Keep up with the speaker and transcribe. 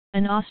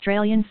An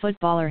Australian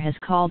footballer has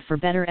called for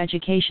better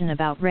education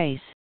about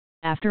race,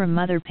 after a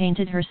mother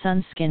painted her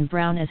son's skin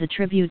brown as a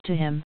tribute to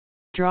him,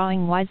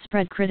 drawing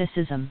widespread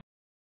criticism.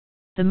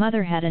 The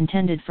mother had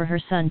intended for her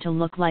son to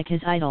look like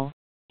his idol,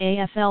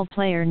 AFL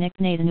player Nick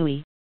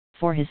Naitanui,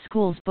 for his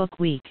school's book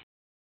week.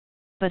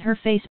 But her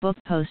Facebook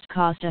post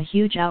caused a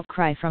huge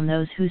outcry from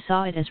those who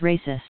saw it as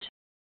racist.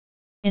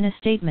 In a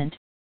statement,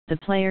 the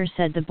player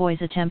said the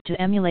boy's attempt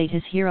to emulate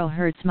his hero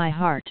hurts my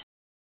heart.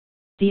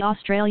 The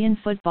Australian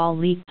Football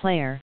League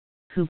player,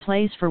 who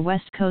plays for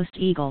West Coast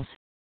Eagles,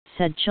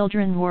 said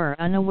children were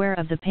unaware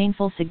of the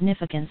painful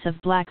significance of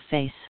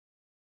blackface.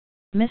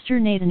 Mr.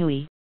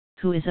 Naitanui,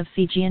 who is of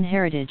Fijian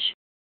heritage,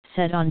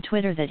 said on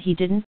Twitter that he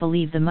didn't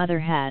believe the mother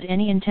had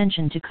any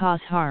intention to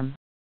cause harm.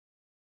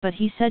 But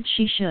he said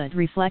she should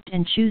reflect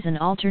and choose an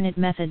alternate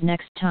method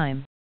next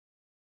time.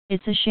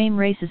 It's a shame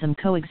racism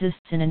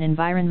coexists in an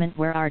environment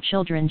where our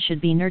children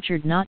should be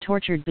nurtured, not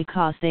tortured,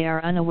 because they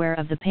are unaware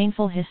of the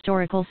painful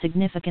historical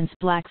significance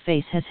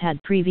blackface has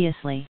had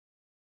previously.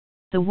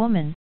 The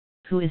woman,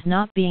 who is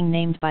not being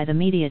named by the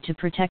media to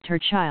protect her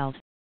child,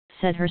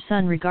 said her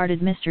son regarded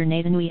Mr.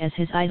 Naitanui as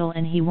his idol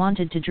and he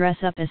wanted to dress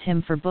up as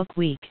him for book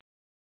week.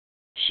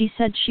 She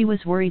said she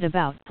was worried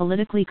about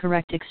politically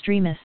correct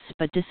extremists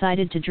but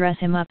decided to dress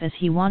him up as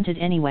he wanted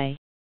anyway,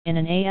 in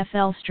an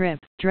AFL strip,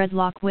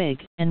 dreadlock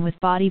wig, and with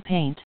body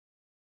paint.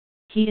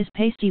 He is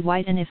pasty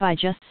white and if I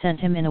just sent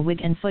him in a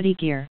wig and footy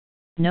gear,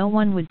 no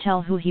one would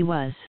tell who he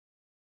was.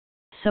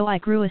 So I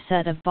grew a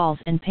set of balls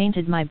and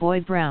painted my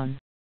boy brown.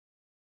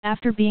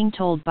 After being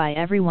told by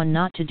everyone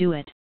not to do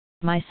it,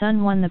 my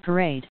son won the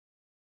parade.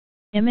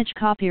 Image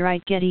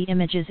copyright Getty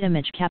Images.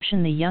 Image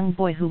caption: the young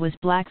boy who was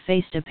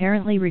black-faced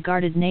apparently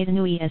regarded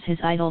Naitanui as his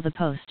idol. The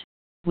post,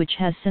 which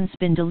has since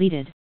been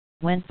deleted,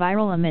 went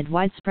viral amid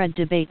widespread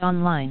debate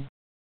online.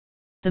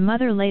 The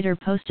mother later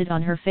posted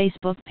on her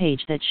Facebook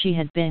page that she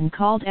had been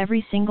called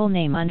every single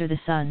name under the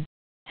sun,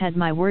 had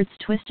my words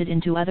twisted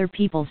into other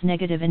people's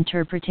negative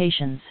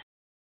interpretations.